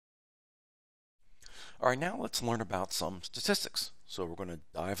All right, now let's learn about some statistics. So we're going to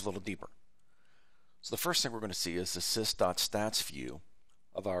dive a little deeper. So the first thing we're going to see is the sys.stats view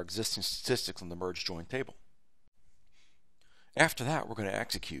of our existing statistics in the merge join table. After that, we're going to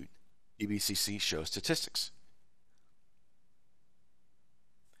execute dbcc show statistics.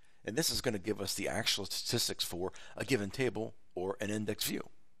 And this is going to give us the actual statistics for a given table or an index view.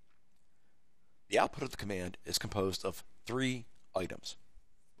 The output of the command is composed of 3 items,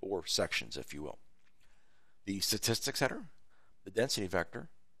 or sections, if you will. The statistics header, the density vector,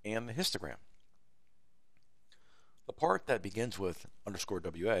 and the histogram. The part that begins with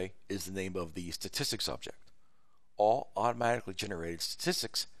 _WA is the name of the statistics object. All automatically generated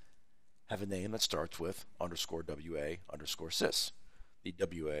statistics have a name that starts with _WA_sys. The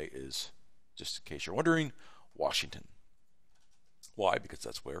WA is, just in case you're wondering, Washington. Why? Because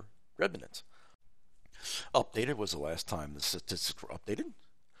that's where Redmond is. Updated was the last time the statistics were updated.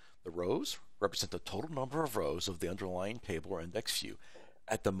 The rows represent the total number of rows of the underlying table or index view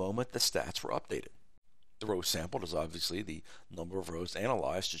at the moment the stats were updated. The row sampled is obviously the number of rows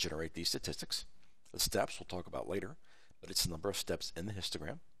analyzed to generate these statistics. The steps we'll talk about later, but it's the number of steps in the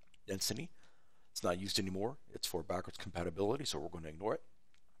histogram. Density, it's not used anymore. It's for backwards compatibility, so we're going to ignore it.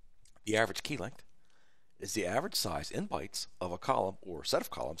 The average key length is the average size in bytes of a column or set of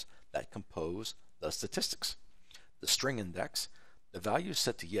columns that compose the statistics. The string index, the value is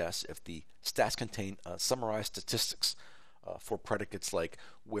set to yes if the stats contain summarized statistics for predicates like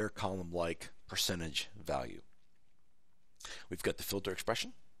where column like percentage value. We've got the filter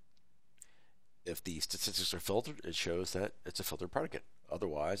expression. If the statistics are filtered, it shows that it's a filtered predicate.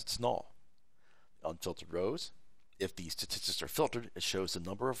 Otherwise, it's null. Unfiltered rows. If the statistics are filtered, it shows the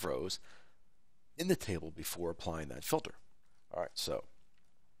number of rows in the table before applying that filter. All right, so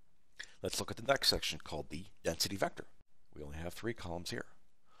let's look at the next section called the density vector. We only have 3 columns here.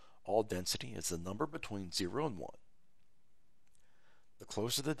 All density is the number between 0 and 1. The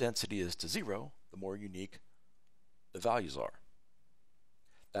closer the density is to 0, the more unique the values are.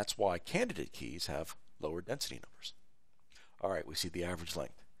 That's why candidate keys have lower density numbers. All right, we see the average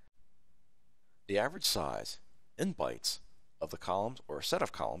length. The average size in bytes of the columns or set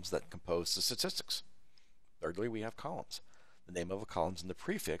of columns that compose the statistics. Thirdly, we have columns. The name of the columns and the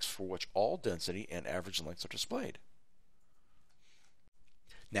prefix for which all density and average lengths are displayed.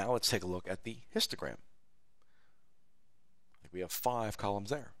 Now let's take a look at the histogram. We have 5 columns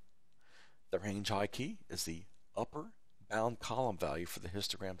there. The range high key is the upper bound column value for the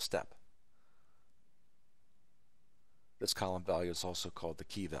histogram step. This column value is also called the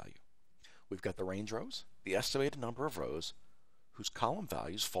key value. We've got the range rows, the estimated number of rows whose column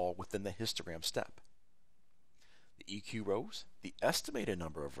values fall within the histogram step. The EQ rows, the estimated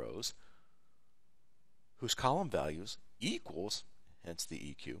number of rows whose column values equals, hence the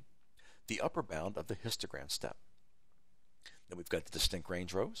EQ, the upper bound of the histogram step. Then we've got the distinct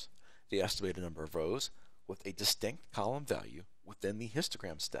range rows, the estimated number of rows with a distinct column value within the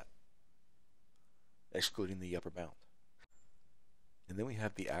histogram step, excluding the upper bound. And then we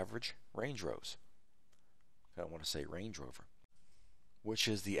have the average range rows. I don't want to say Range Rover, which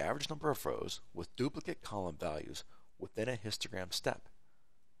is the average number of rows with duplicate column values within a histogram step,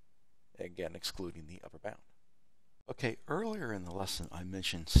 again excluding the upper bound. Okay, earlier in the lesson I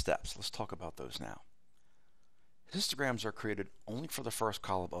mentioned steps. Let's talk about those now. Histograms are created only for the first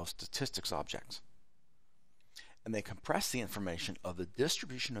column of statistics objects, and they compress the information of the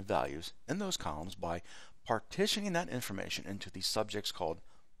distribution of values in those columns by partitioning that information into these subjects called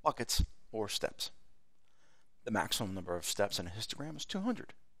buckets or steps. The maximum number of steps in a histogram is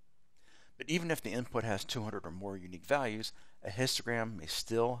 200. But even if the input has 200 or more unique values, a histogram may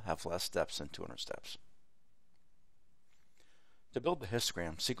still have less steps than 200 steps. To build the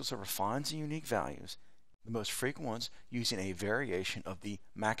histogram, SQL Server finds the unique values, the most frequent ones using a variation of the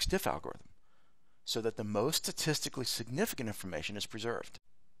max_diff algorithm, so that the most statistically significant information is preserved.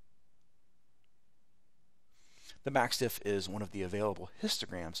 The max_diff is one of the available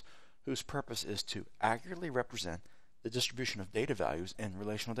histograms whose purpose is to accurately represent the distribution of data values in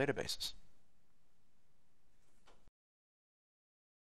relational databases.